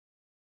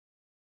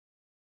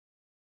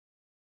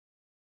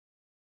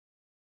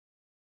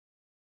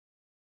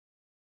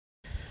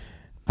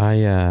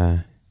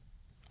I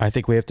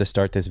think we have to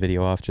start this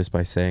video off just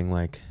by saying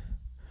like,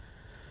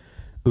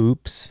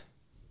 oops,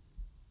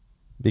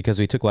 because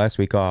we took last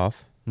week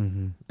off,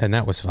 and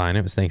that was fine.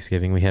 It was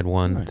Thanksgiving. We had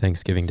one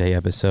Thanksgiving Day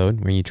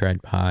episode where you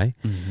tried pie,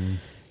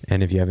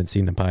 and if you haven't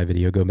seen the pie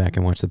video, go back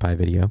and watch the pie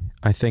video.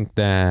 I think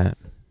that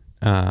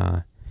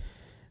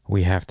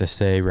we have to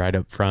say right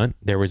up front,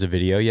 there was a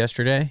video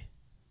yesterday,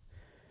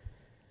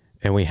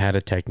 and we had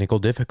a technical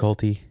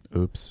difficulty.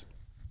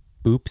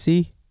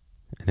 Oopsie,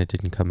 and it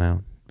didn't come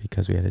out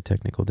because we had a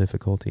technical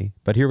difficulty.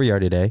 But here we are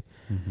today.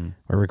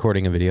 We're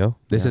recording a video.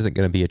 This isn't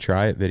going to be a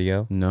try it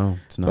video. No,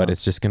 it's not. But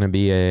it's just going to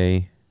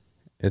be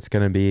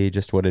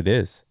just what it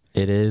is.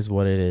 It is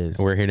what it is.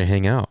 We're here to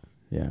hang out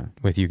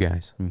with you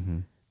guys.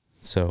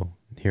 So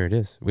here it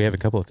is. We have a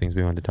couple of things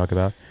we wanted to talk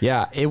about.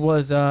 Yeah, it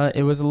was a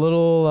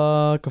little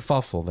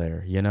kerfuffle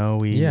there. You know,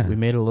 we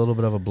made a little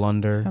bit of a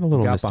blunder. Had a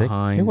little mistake.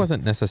 Behind. It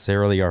wasn't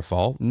necessarily our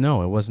fault.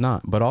 No, it was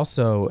not. But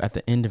also at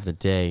the end of the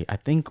day, I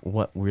think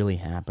what really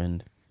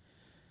happened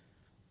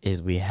is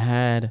we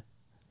had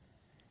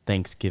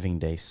Thanksgiving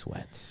Day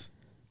sweats.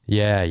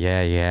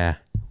 Yeah.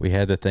 We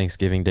had the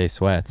Thanksgiving Day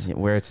sweats.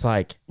 Where it's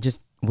like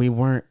we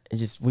weren't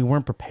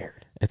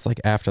prepared. It's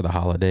like after the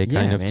holiday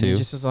kind of man, too. It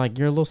just is like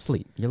you're a little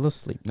sleep.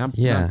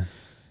 Yeah.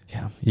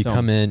 You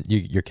come in,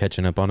 you're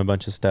catching up on a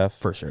bunch of stuff.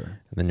 For sure.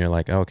 And then you're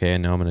like, okay,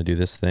 now I'm going to do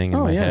this thing.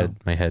 And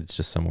my head's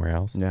just somewhere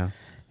else. Yeah.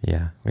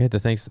 We had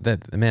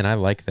man, I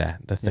like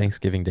that. The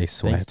Thanksgiving Day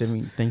sweats.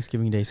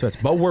 Thanksgiving Day sweats.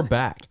 But we're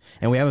back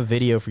and we have a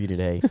video for you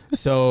today.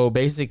 So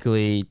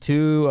basically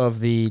 2 of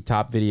the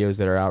top videos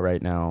that are out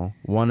right now.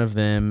 One of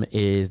them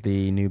is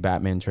the new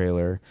Batman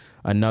trailer.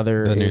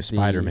 Another the is new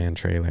Spider-Man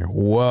trailer.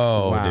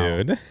 Whoa, wow,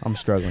 dude. I'm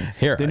struggling.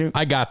 Here,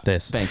 I got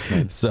this. Thanks,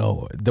 man.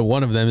 So the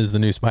one of them is the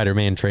new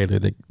Spider-Man trailer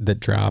that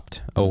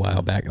dropped a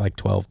while back, like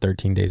 12,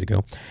 13 days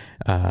ago.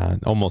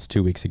 Almost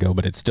 2 weeks ago,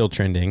 but it's still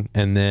trending.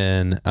 And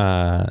then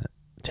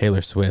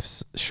Taylor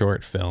Swift's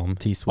short film,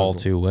 All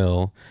Too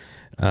Well,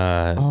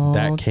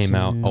 that came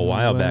out a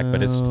while back,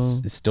 but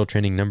it's still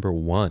trending number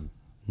one.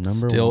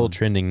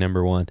 Trending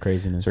number one.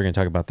 Craziness. So we're going to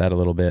talk about that a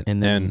little bit.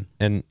 And then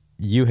and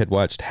you had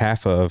watched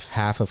half of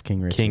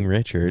King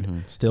Richard.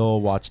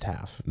 Still watched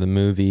half. The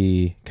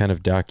movie kind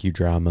of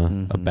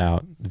docudrama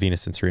about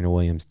Venus and Serena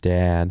Williams'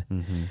 dad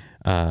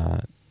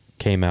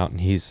came out,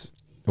 and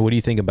what do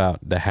you think about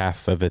the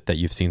half of it that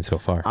you've seen so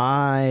far?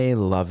 I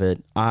love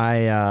it.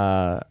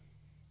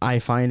 I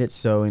find it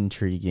so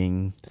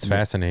intriguing. It's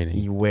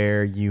fascinating.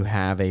 Where you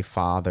have a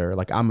father,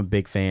 like I'm a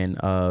big fan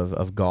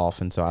of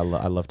golf, and so I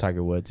love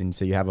Tiger Woods, and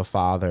so you have a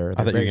father.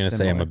 I thought you were going to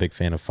say I'm a big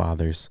fan of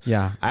fathers.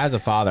 Yeah, as a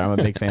father, I'm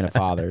a big fan of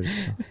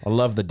fathers. I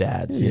love the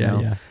dads, you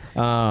know.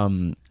 Yeah.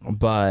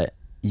 But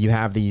you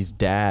have these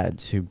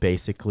dads who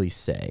basically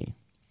say,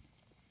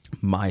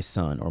 my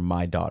son or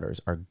my daughters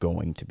are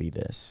going to be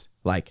this.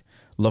 Like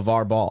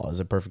LeVar Ball is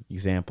a perfect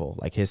example.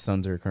 Like his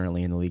sons are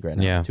currently in the league right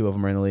now. Yeah. 2 of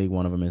them are in the league.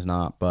 1 of them is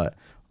not. But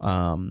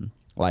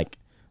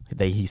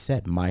he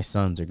said, my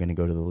sons are going to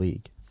go to the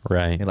league.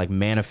 Right. He like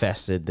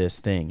manifested this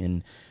thing,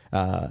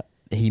 and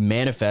he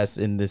manifests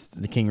in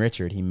the King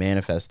Richard. He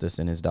manifests this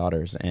in his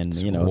daughters, and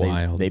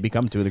it's they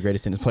become 2 of the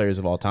greatest tennis players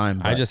of all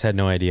time. I just had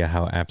no idea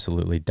how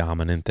absolutely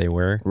dominant they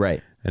were.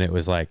 Right. And it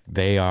was like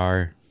they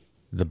are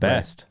the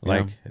best.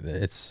 Right. Like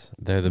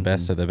they're the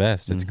best of the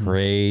best. It's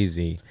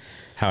crazy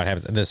how it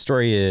happens. The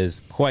story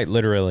is quite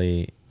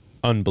literally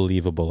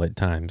unbelievable at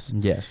times.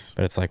 Yes.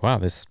 But it's like, wow,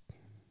 this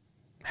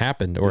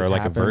happened, or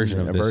a version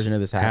of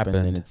this happened,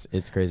 and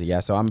it's crazy. Yeah,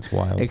 so I'm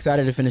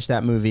excited to finish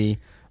that movie.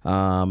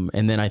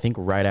 And then I think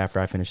right after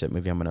I finish that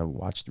movie, I'm gonna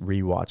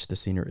rewatch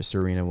the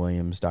Serena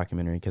Williams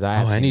documentary, because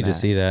I need to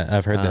see that.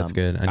 I've heard that's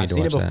good. I've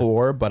seen it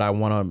before, but I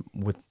want to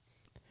with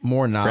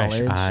more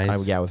knowledge. Fresh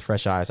eyes. With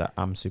fresh eyes.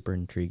 I'm super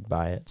intrigued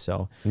by it,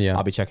 so yeah,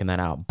 I'll be checking that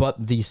out.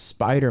 But the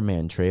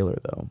Spider-Man trailer,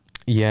 though.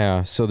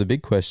 Yeah. So the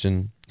big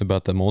question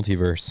about the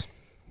multiverse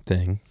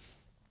thing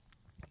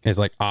is,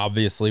 like,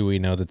 obviously we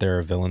know that there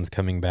are villains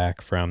coming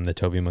back from the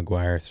Tobey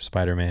Maguire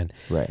Spider-Man,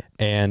 right,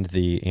 and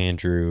the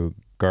Andrew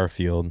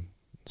Garfield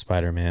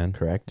Spider-Man.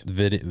 Correct.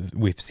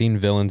 We've seen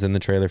villains in the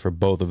trailer for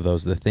both of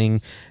those. The thing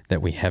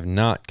that we have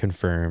not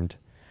confirmed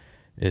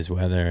is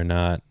whether or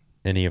not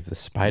any of the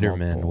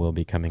Spider-Men will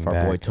be coming back.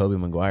 Our boy Tobey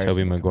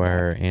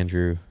Maguire.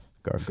 Andrew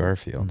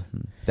Garfield.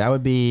 That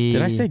would be...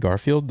 Did I say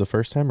Garfield the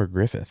first time, or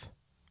Griffith?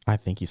 I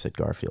think you said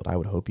Garfield. I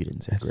would hope you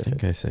didn't say Griffith. I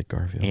think I said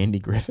Garfield. Andy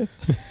Griffith.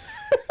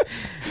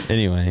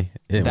 Anyway,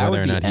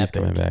 whether or not he's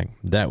coming back,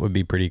 that would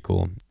be pretty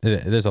cool.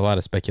 There's a lot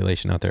of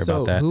speculation out there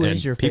about that. Who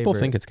is your people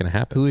think it's going to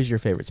happen. Who is your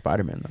favorite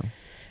Spider-Man, though?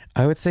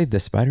 I would say the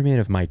Spider-Man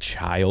of my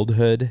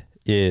childhood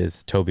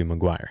is Tobey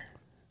Maguire.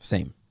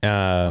 Same,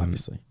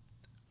 obviously.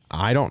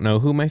 I don't know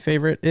who my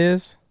favorite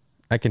is.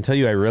 I can tell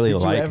you I really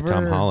like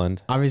Tom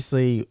Holland.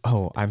 Obviously.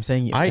 Oh, I'm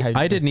saying...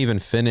 I didn't even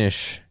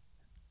finish...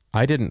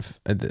 I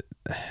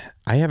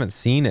haven't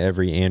seen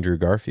every Andrew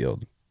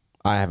Garfield.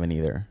 I haven't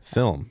either.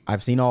 Film.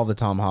 I've seen all the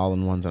Tom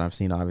Holland ones, and I've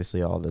seen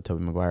obviously all the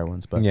Tobey Maguire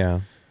ones. But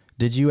yeah,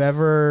 did you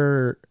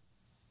ever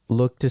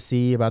look to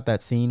see about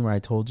that scene where I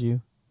told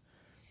you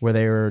where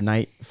they were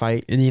night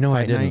fight. And you know,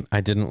 night? I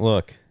didn't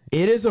look.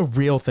 It is a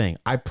real thing.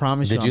 I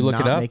promise you. Did you look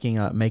it up?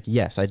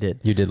 Yes, I did.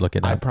 You did look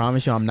it up. I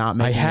promise you, I'm not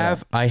making it up.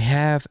 I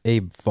have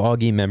a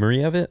foggy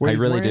memory of it. Where I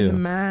he's really wearing do. The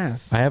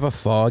mask. I have a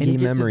foggy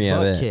memory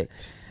of it.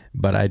 Kicked.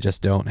 But I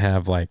just don't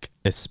have like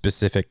a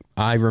specific.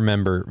 I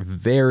remember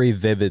very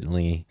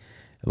vividly,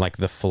 like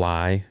the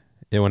Fly,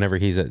 whenever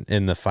he's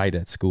in the fight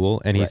at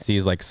school, and he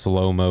sees like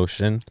slow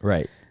motion,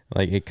 right?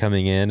 Like it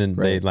coming in, and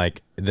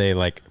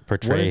they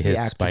portray his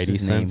Spidey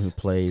sense. Name who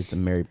plays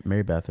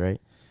Mary Beth, right?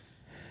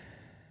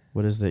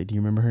 What is the? Do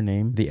you remember her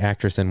name? The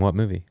actress in what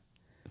movie?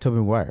 Tobey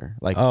Maguire.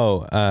 Like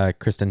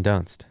Kristen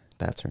Dunst.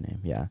 That's her name.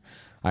 Yeah,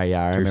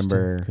 I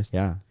remember.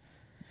 Kristen.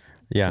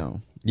 Yeah.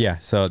 So, yeah.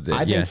 So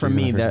I think for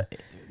me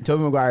that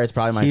Tobey Maguire is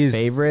probably my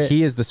favorite.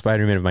 He is the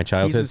Spider-Man of my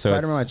childhood. He's the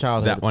Spider-Man of my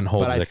childhood. That one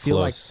holds it close. But I feel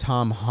like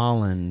Tom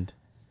Holland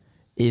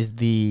is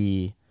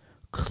the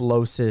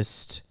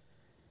closest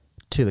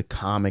to the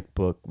comic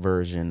book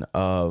version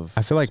of.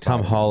 I feel like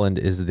Spider-Man. Tom Holland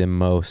is the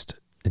most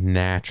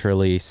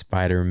naturally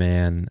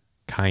Spider-Man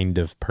kind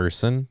of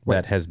person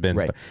that has been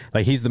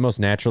like he's the most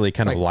naturally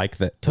kind of like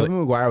that. Tobey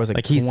Maguire was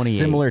like he's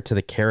similar to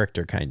the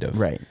character kind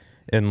of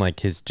and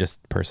like his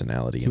just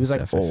personality. He was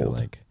stuff, like old. I feel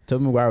like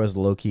Tobey Maguire was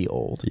low key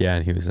old. Yeah,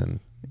 and he was in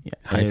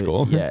high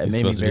school. Yeah, it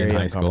made me very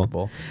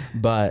uncomfortable.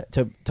 But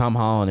Tom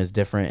Holland is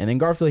different, and then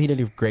Garfield, he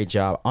did a great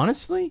job.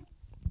 Honestly,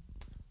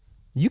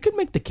 you could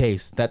make the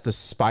case that the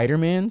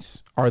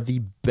Spider-Mans are the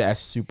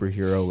best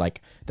superhero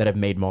like that have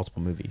made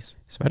multiple movies.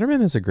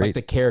 Spider-Man is a great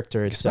the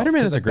character itself.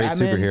 Spider-Man is a great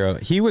superhero.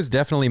 He was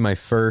definitely my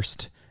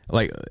first.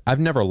 Like, I've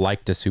never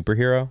liked a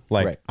superhero.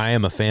 Like, I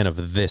am a fan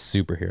of this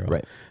superhero.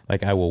 Right.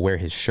 Like, I will wear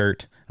his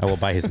shirt. I will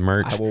buy his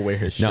merch. I will wear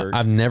his shirt. No,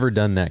 I've never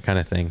done that kind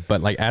of thing.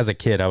 But like as a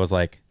kid, I was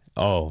like,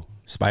 oh,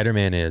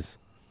 Spider-Man is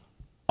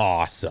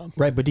awesome.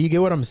 Right. But do you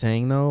get what I'm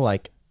saying though?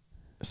 Like,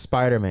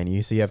 Spider-Man,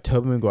 you have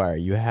Tobey Maguire,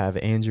 you have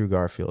Andrew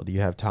Garfield, you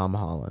have Tom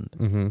Holland.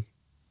 Mm-hmm.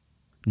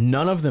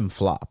 None of them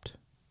flopped.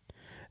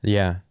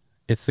 Yeah,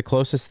 it's the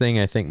closest thing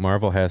I think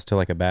Marvel has to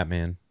like a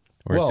Batman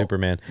or a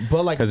Superman.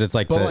 But like, because it's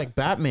like, like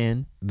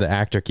Batman, the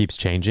actor keeps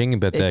changing,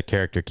 but the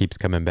character keeps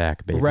coming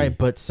back. Baby. Right,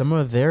 but some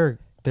of their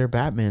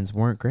Batmans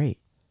weren't great.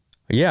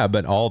 Yeah,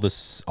 but all the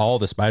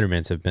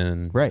Spider-Mans have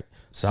been right.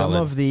 Solid. Some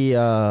of the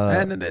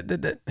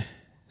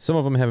some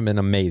of them haven't been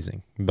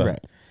amazing,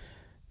 but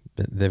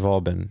they've all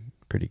been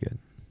pretty good.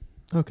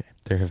 Okay.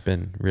 There have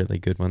been really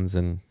good ones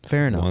and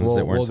fair enough. Ones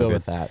that weren't we'll so go good.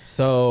 With that.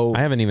 So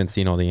I haven't even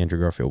seen all the Andrew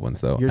Garfield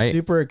ones though. You're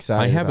super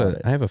excited.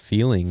 I have a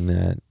feeling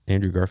that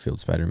Andrew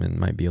Garfield's Spider-Man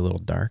might be a little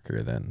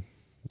darker than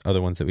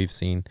other ones that we've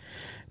seen,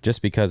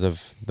 just because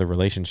of the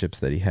relationships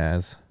that he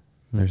has.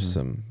 There's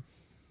some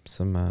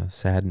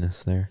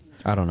sadness there.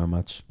 I don't know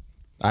much.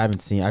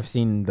 I've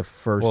seen the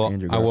first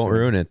Andrew Garfield. I won't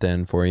ruin it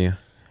then for you.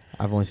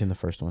 I've only seen the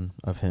first one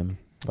of him.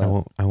 I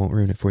won't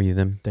ruin it for you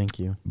then. Thank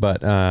you.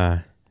 But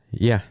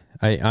yeah,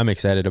 I'm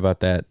excited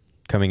about that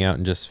coming out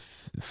and just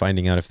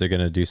finding out if they're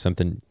going to do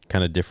something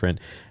kind of different.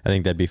 I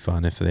think that'd be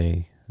fun if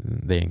they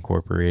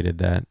incorporated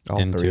that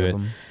into it.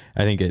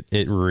 I think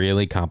it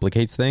really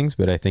complicates things,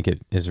 but I think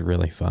it is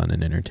really fun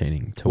and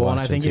entertaining to watch. And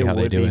I think it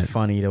would be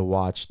funny to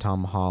watch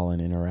Tom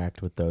Holland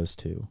interact with those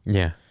two.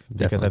 Yeah,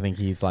 because I think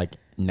he's like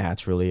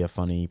naturally a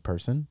funny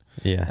person.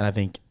 Yeah, and I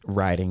think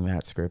writing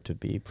that script would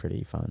be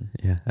pretty fun.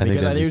 Yeah,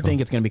 because I do think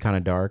it's going to be kind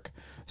of dark.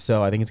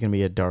 So I think it's going to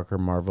be a darker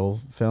Marvel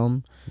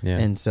film. Yeah,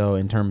 and so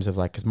in terms of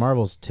like, because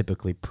Marvel's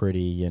typically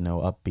pretty,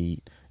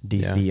 upbeat.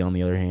 DC on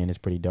the other hand is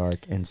pretty dark,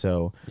 and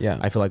so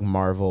I feel like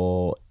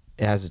Marvel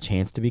has a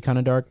chance to be kind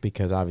of dark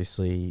because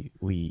obviously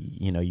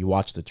you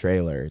watch the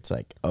trailer, it's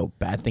like, oh,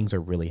 bad things are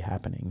really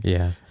happening.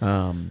 Yeah.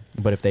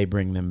 But if they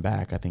bring them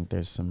back, I think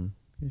there's some.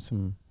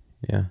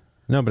 Yeah.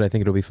 No, but I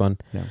think it'll be fun.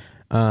 Yeah.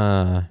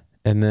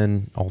 And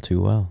then All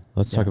Too Well.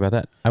 Let's talk about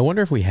that. I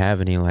wonder if we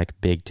have any like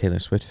big Taylor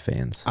Swift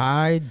fans.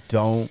 I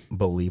don't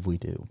believe we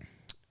do.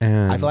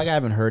 And I feel like I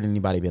haven't heard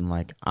anybody been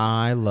like,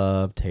 I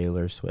love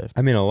Taylor Swift.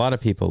 I mean, a lot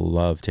of people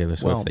love Taylor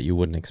Swift that you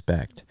wouldn't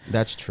expect.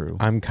 That's true.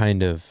 I'm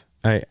kind of,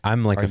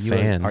 I'm like a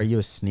fan. Are you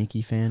a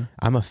sneaky fan?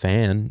 I'm a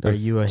fan of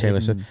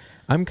Taylor Swift.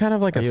 I'm kind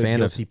of like a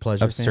fan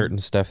of certain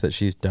stuff that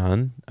she's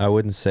done. I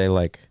wouldn't say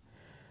like,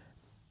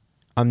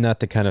 I'm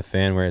not the kind of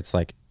fan where it's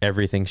like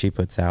everything she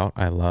puts out,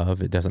 I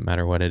love. It doesn't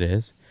matter what it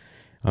is.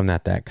 I'm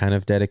not that kind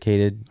of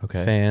dedicated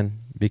fan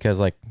because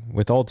like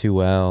with All Too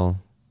Well,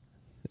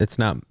 it's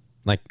not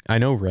like, I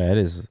know Red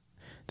is,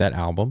 that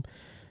album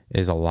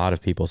is a lot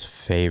of people's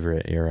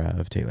favorite era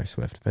of Taylor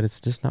Swift, but it's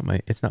just not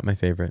my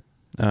favorite.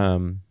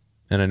 And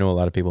I know a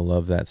lot of people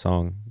love that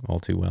song All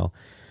Too Well,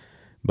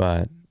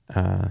 but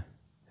I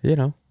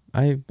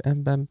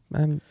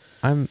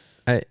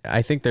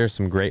think there's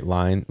some great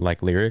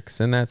lyrics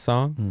in that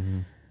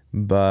song,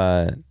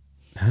 but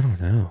I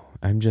don't know.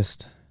 I'm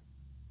just,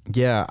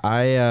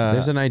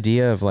 there's an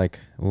idea of like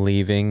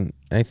leaving.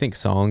 I think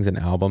songs and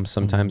albums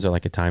sometimes are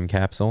like a time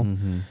capsule.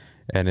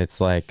 And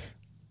it's like,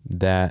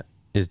 that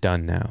is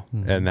done now.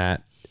 And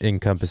that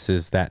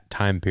encompasses that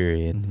time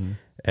period.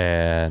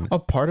 And a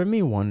part of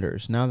me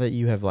wonders, now that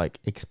you have like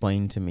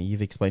explained to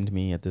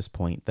me at this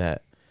point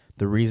that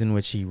the reason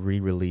which he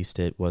re-released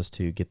it was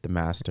to get the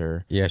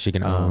master. Yeah, she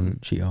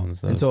owns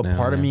those. And so now,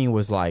 part of me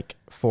was like,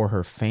 for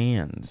her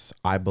fans,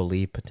 I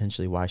believe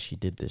potentially why she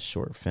did this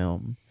short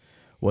film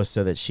was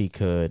so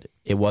that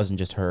it wasn't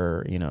just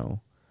her,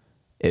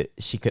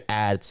 she could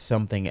add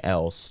something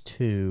else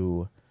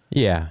to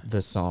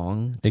the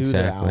song, to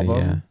the album.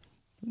 Yeah.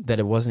 That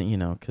it wasn't,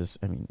 because,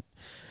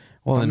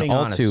 well, if I'm being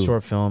honest,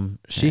 short film.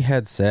 She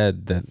had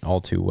said that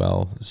All Too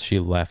Well, she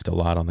left a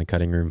lot on the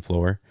cutting room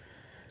floor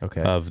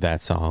of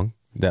that song.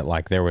 That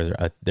like there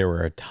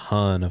were a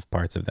ton of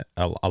parts of that,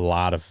 a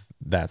lot of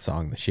that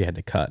song that she had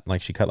to cut.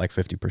 Like she cut like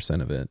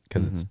 50% of it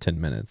because it's 10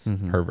 minutes,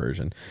 her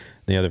version.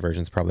 The other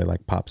version's probably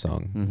like pop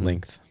song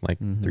length, like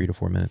 3 to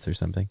 4 minutes or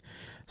something.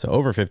 So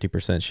over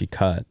 50% she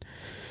cut,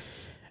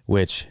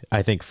 which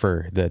I think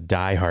for the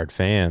diehard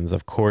fans,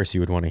 of course you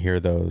would want to hear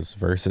those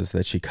verses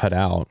that she cut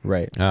out.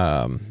 Right.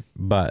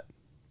 But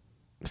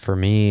for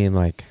me,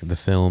 like the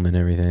film and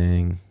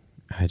everything,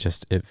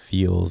 it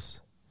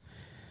feels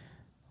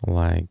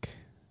like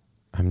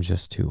I'm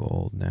just too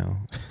old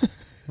now.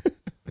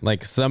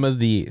 Like some of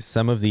the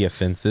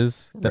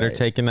offenses that are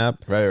taken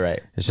up. Right.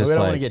 It's just we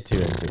don't want to get too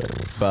into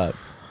it, but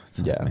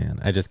yeah, man,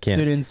 I just can't.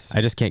 Students,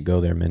 I just can't go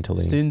there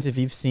mentally. Students, if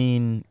you've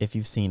seen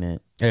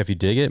it, if you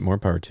dig it, more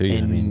power to you.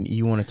 And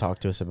you want to talk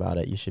to us about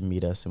it, you should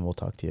meet us and we'll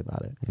talk to you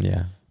about it.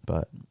 Yeah,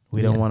 but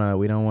we don't want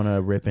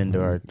to rip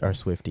into our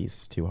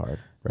Swifties too hard.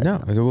 Right no,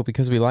 now. well,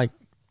 because we like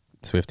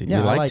Swiftie.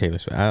 Yeah, we like Taylor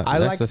Swift. I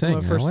like some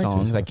of her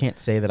songs. I can't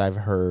say that I've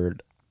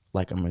heard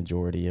like a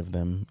majority of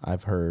them.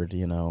 I've heard,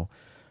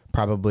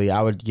 probably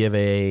I would give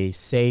a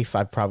safe.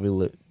 I've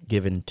probably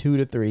given 2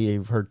 to 3.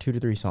 I've heard 2 to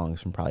 3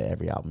 songs from probably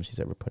every album she's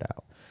ever put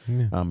out.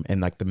 Yeah.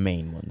 And like the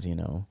main ones,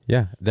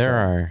 Yeah, there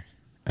are.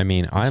 I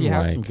mean, she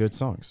has some good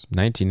songs.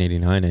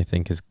 1989, I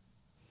think, is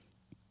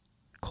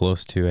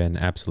close to an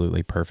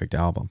absolutely perfect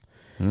album.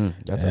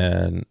 That's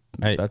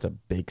a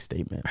big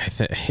statement. I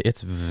think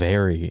it's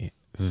very,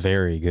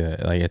 very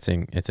good. Like it's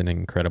an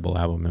incredible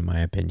album in my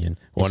opinion.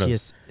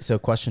 So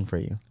question for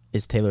you.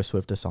 Is Taylor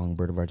Swift a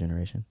songbird of our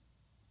generation?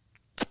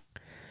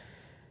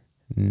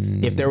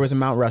 If there was a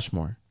Mount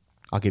Rushmore,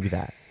 I'll give you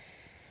that.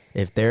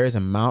 If there is a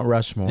Mount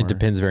Rushmore... It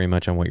depends very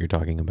much on what you're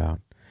talking about.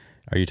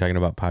 Are you talking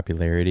about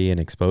popularity and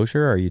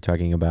exposure, or are you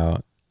talking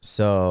about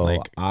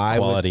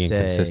quality and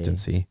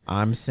consistency?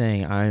 I'm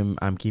saying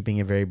I'm keeping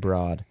it very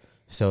broad.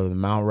 So the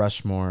Mount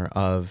Rushmore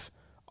of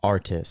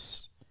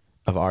artists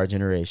of our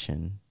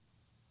generation,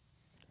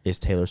 is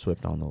Taylor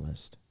Swift on the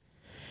list?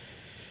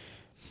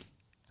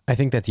 I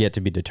think that's yet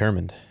to be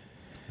determined.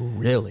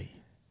 Really?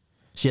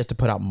 She has to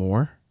put out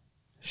more?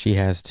 She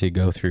has to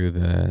go through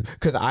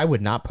because I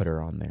would not put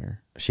her on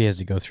there. She has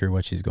to go through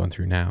what she's going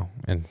through now,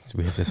 and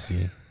we have to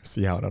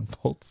see how it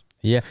unfolds.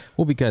 Yeah,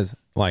 well, because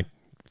like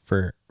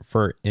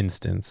for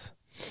instance,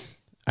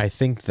 I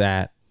think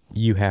that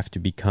you have to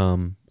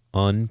become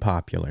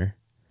unpopular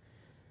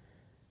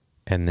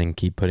and then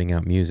keep putting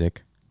out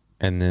music,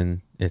 and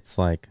then it's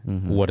like,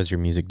 what does your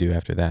music do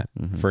after that?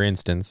 For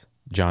instance,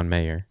 John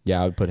Mayer.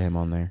 Yeah, I would put him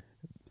on there.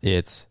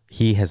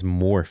 He has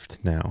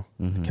morphed now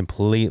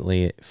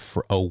completely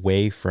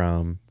away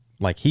from,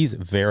 like, he's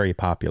very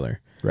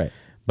popular, right?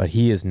 But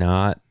he is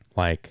not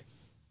like,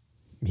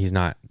 he's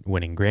not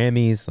winning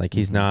Grammys. Like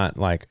he's not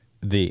like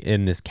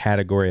in this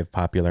category of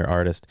popular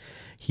artist.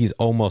 He's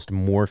almost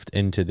morphed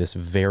into this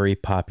very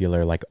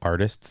popular like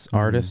artist,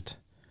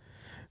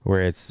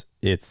 where it's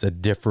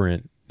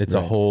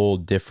a whole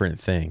different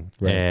thing,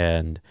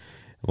 and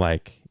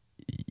like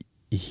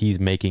he's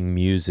making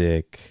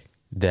music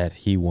that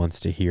he wants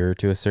to hear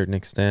to a certain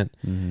extent,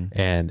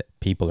 and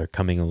people are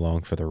coming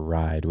along for the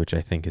ride, which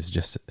I think is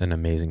just an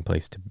amazing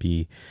place to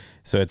be.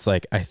 So it's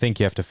like, I think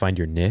you have to find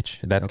your niche.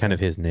 That's kind of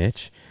his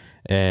niche,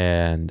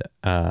 and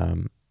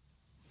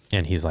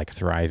he's like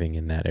thriving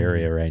in that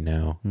area right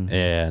now.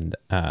 And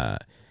I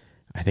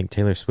think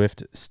Taylor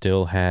Swift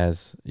still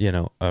has,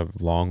 a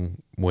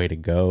long way to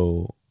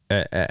go.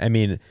 I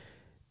mean,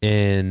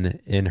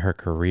 in her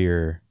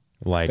career,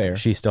 like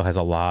she still has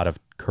a lot of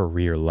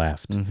career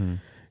left.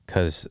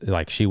 Because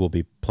like she will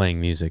be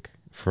playing music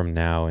from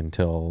now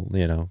until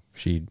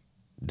she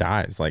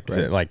dies, like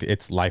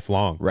it's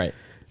lifelong, right?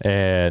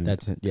 And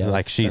that's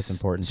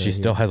important. She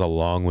still has a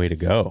long way to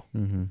go,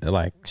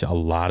 like a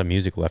lot of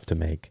music left to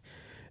make,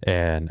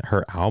 and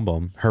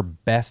her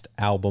best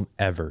album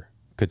ever,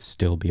 could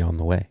still be on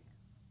the way.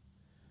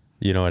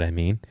 You know what I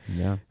mean?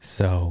 Yeah.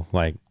 So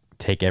like,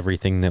 take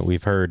everything that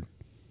we've heard,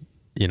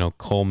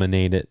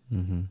 culminate it,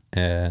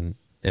 and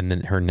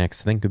then her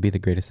next thing could be the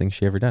greatest thing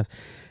she ever does.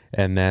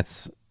 And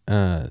that's,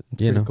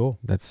 cool.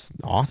 That's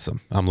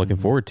awesome. I'm looking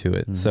forward to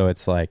it. So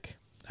it's like,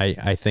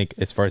 I think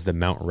as far as the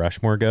Mount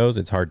Rushmore goes,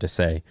 it's hard to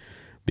say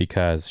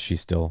because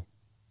she's still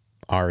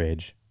our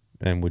age.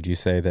 And would you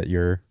say that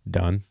you're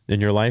done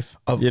in your life?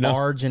 Of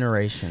our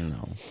generation,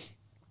 though.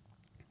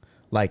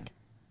 Like,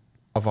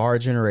 of our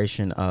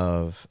generation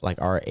of,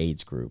 like, our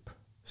age group.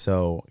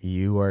 So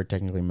you are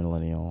technically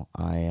millennial.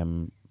 I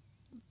am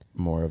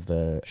more of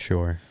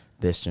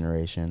this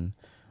generation.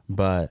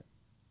 But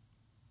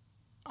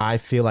I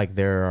feel like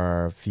there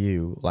are a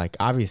few, like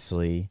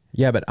obviously.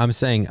 Yeah, but I'm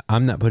saying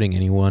I'm not putting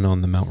anyone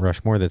on the Mount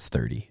Rushmore that's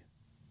 30.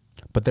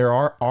 But there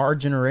are our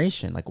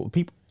generation, like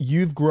people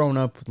you've grown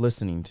up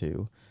listening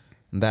to,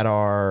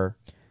 that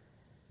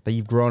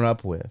you've grown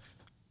up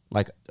with,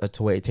 like a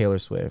Taylor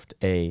Swift,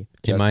 a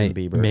Justin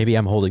Bieber. Maybe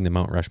I'm holding the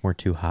Mount Rushmore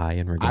too high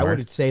in regard. I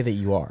would say that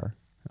you are.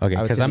 Okay,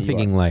 because I'm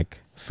thinking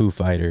like Foo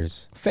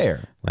Fighters.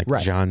 Fair. Like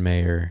John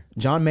Mayer.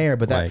 John Mayer,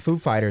 but that Foo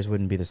Fighters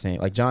wouldn't be the same.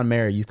 Like John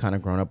Mayer, you've kind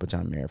of grown up with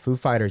John Mayer. Foo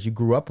Fighters, you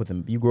grew up with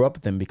them. You grew up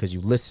with them because you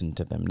listened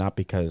to them, not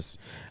because...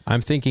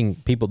 I'm thinking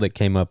people that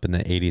came up in the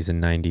 80s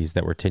and 90s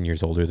that were 10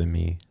 years older than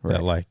me. Right.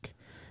 That like...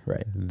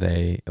 Right.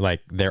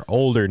 They're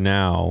older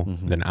now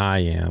than I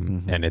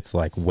am, and it's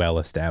like well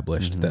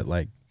established that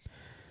like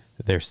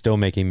they're still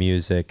making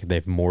music.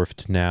 They've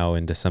morphed now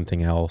into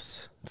something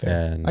else.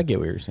 Fair. And I get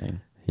what you're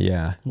saying.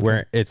 Yeah, okay.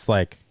 Where it's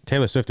like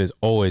Taylor Swift is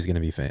always going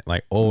to be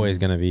like always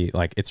going to be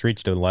like, it's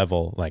reached a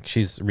level, like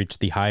she's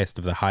reached the highest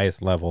of the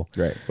highest level.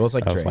 Right. Well, it's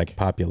like of Drake. Like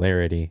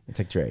popularity. It's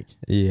like Drake.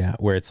 Yeah,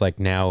 where it's like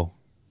now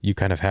you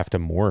kind of have to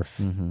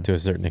morph to a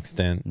certain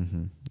extent,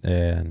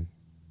 and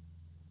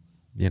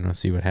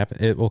see what happens.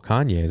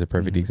 Kanye is a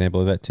perfect example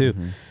of that too.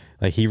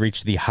 Like he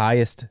reached the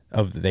highest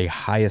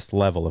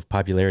level of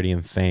popularity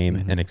and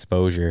fame and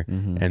exposure,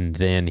 and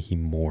then he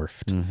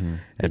morphed,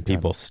 and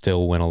people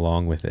still went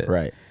along with it.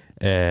 Right.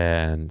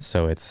 And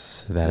so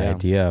it's that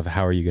idea of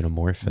how are you going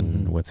to morph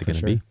and what's it going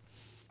to be?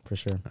 For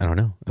sure. I don't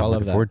know. I'm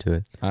looking forward to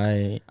it.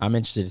 I'm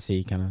interested to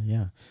see kind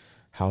of,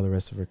 how the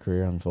rest of her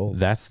career unfolds.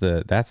 That's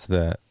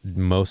the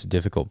most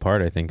difficult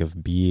part, I think,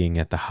 of being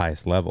at the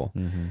highest level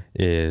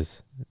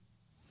is,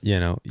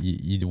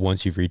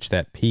 once you've reached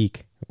that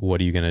peak,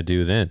 what are you going to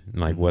do then?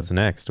 Like, what's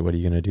next? What are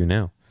you going to do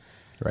now?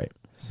 Right.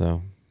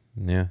 So,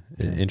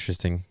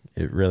 interesting.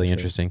 Really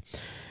interesting.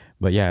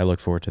 But yeah, I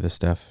look forward to the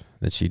stuff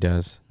that she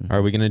does.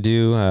 Are we going to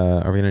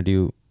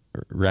do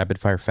rapid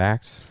fire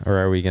facts, or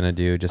are we going to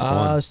do just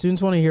one?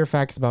 Students want to hear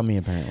facts about me,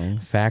 apparently.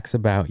 Facts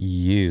about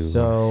you.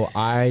 So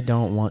I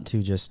don't want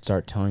to just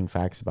start telling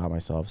facts about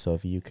myself. So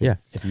if you could,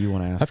 if you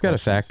want to ask, I've got a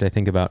fact I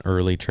think about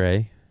early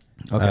Trey.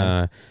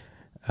 Okay.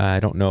 I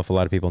don't know if a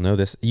lot of people know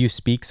this. You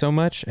speak so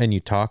much and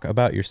you talk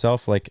about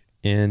yourself like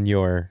in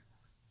your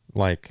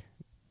like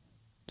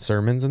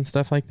sermons and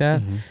stuff like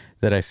that,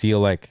 that I feel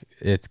like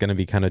it's going to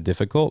be kind of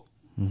difficult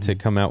to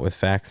come out with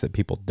facts that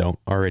people don't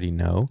already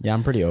know. Yeah,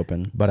 I'm pretty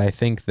open. But I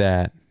think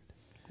that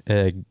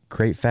a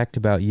great fact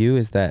about you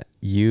is that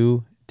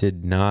you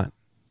did not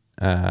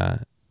go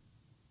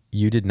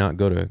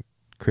to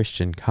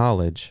Christian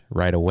college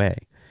right away.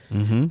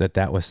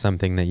 That was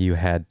something that you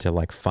had to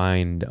like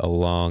find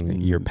along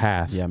your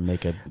path. Yeah,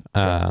 make a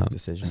drastic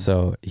decision.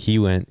 So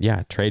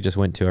Trey just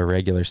went to a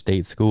regular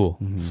state school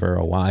for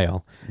a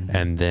while,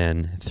 and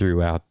then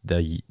throughout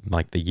the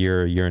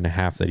year and a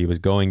half that he was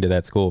going to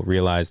that school,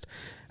 realized,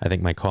 I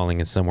think my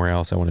calling is somewhere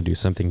else. I want to do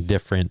something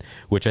different,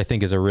 which I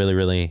think is a really,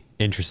 really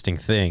interesting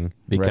thing,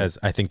 because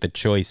I think the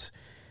choice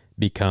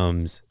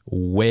becomes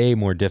way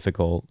more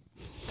difficult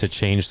to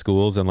change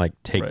schools and like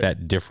take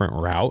that different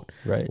route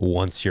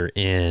once you're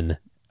in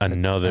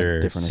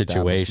another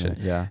situation.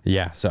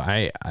 So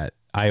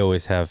I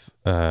always have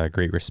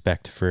great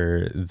respect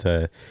for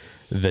the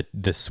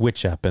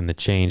switch up and the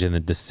change and the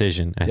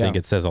decision. I think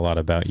it says a lot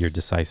about your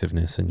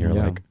decisiveness and your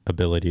like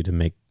ability to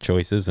make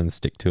choices and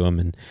stick to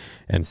them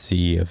and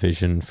see a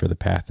vision for the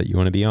path that you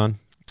want to be on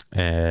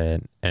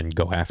and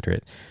go after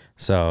it.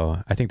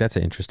 So I think that's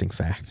an interesting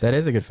fact. That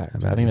is a good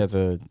fact. I think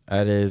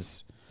that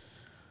is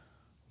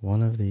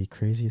one of the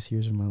craziest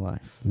years of my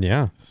life.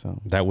 Yeah.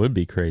 So that would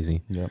be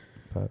crazy. Yep.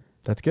 But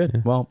that's good.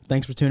 Yeah. Well,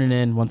 thanks for tuning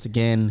in once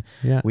again.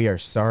 Yeah. We are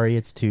sorry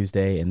it's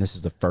Tuesday and this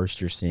is the first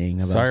you're seeing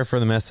of us. Sorry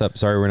for the mess up.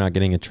 Sorry we're not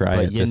getting a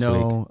try at this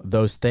week.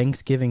 Those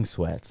Thanksgiving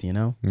sweats,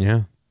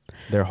 Yeah.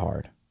 They're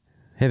hard.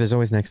 Hey, there's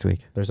always next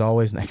week. There's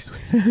always next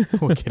week.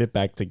 We'll get it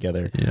back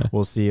together. Yeah.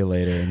 We'll see you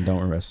later, and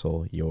don't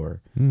wrestle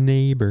your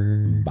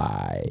neighbor.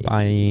 Bye.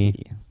 Bye.